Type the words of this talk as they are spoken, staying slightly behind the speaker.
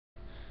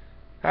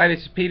Hi,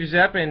 this is Peter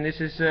Zepp, and this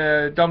is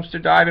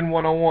Dumpster Diving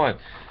 101.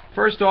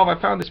 First off, I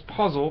found this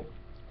puzzle.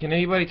 Can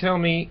anybody tell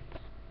me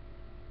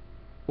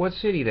what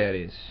city that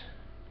is?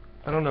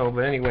 I don't know,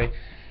 but anyway.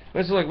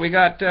 Let's look. We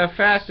got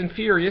Fast and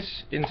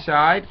Furious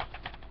inside.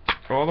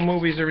 All the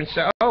movies are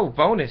inside. Oh,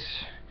 bonus.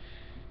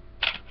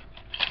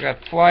 We got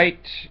Flight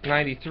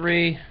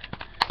 93.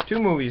 2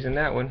 movies in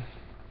that one.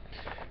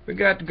 We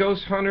got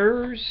Ghost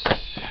Hunters.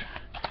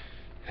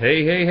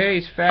 Hey, hey, hey,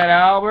 it's Fat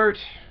Albert.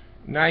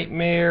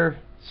 Nightmare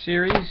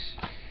series.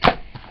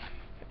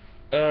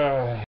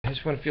 This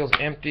one feels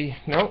empty.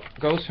 Nope.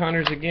 Ghost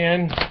Hunters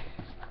again.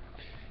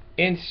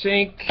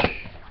 NSYNC.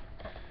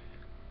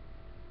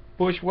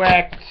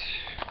 Bushwhacked.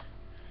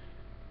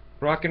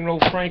 Rock and Roll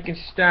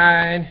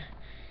Frankenstein.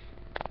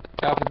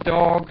 Alpha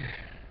Dog.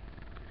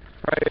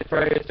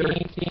 Friday the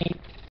 13th.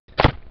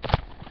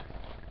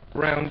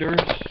 Rounders.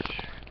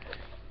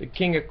 The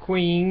King of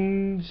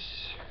Queens.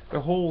 The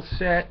whole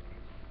set.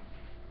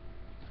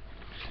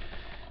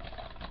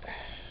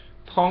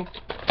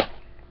 Punk'd.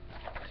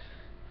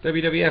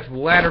 WWF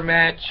ladder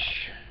match.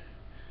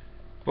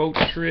 Boat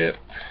trip.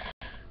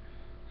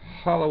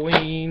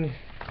 Halloween.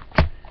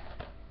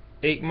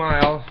 8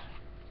 Mile.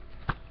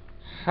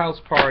 House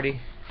Party.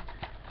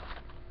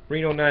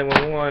 Reno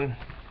 911.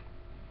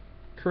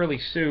 Curly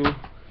Sue.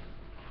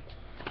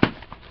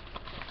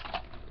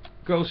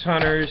 Ghost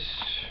Hunters.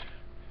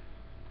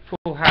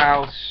 Full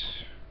House.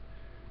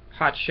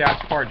 Hot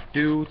Shots Part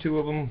 2, 2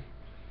 of them.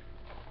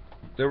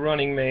 The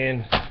Running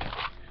Man.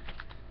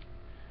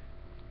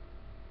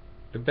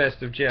 The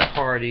Best of Jeff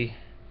Hardy.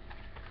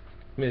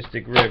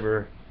 Mystic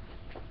River.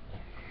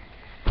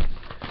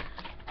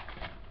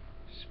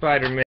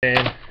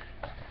 Spider-Man.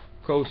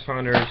 Ghost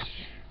Hunters.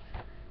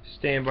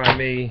 Stand By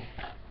Me.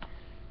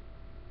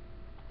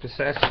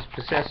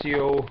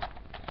 Possessio.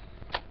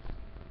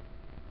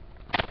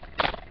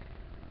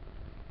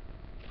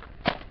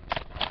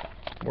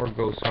 More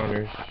Ghost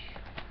Hunters.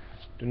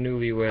 The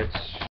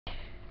Newlyweds.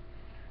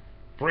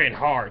 Bret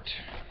Hart.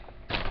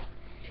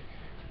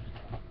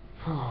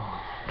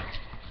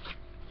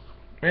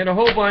 And a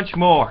whole bunch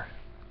more.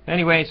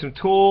 Anyway, some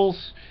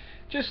tools.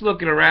 Just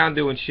looking around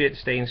doing shit,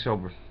 staying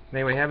sober.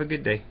 Anyway, have a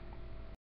good day.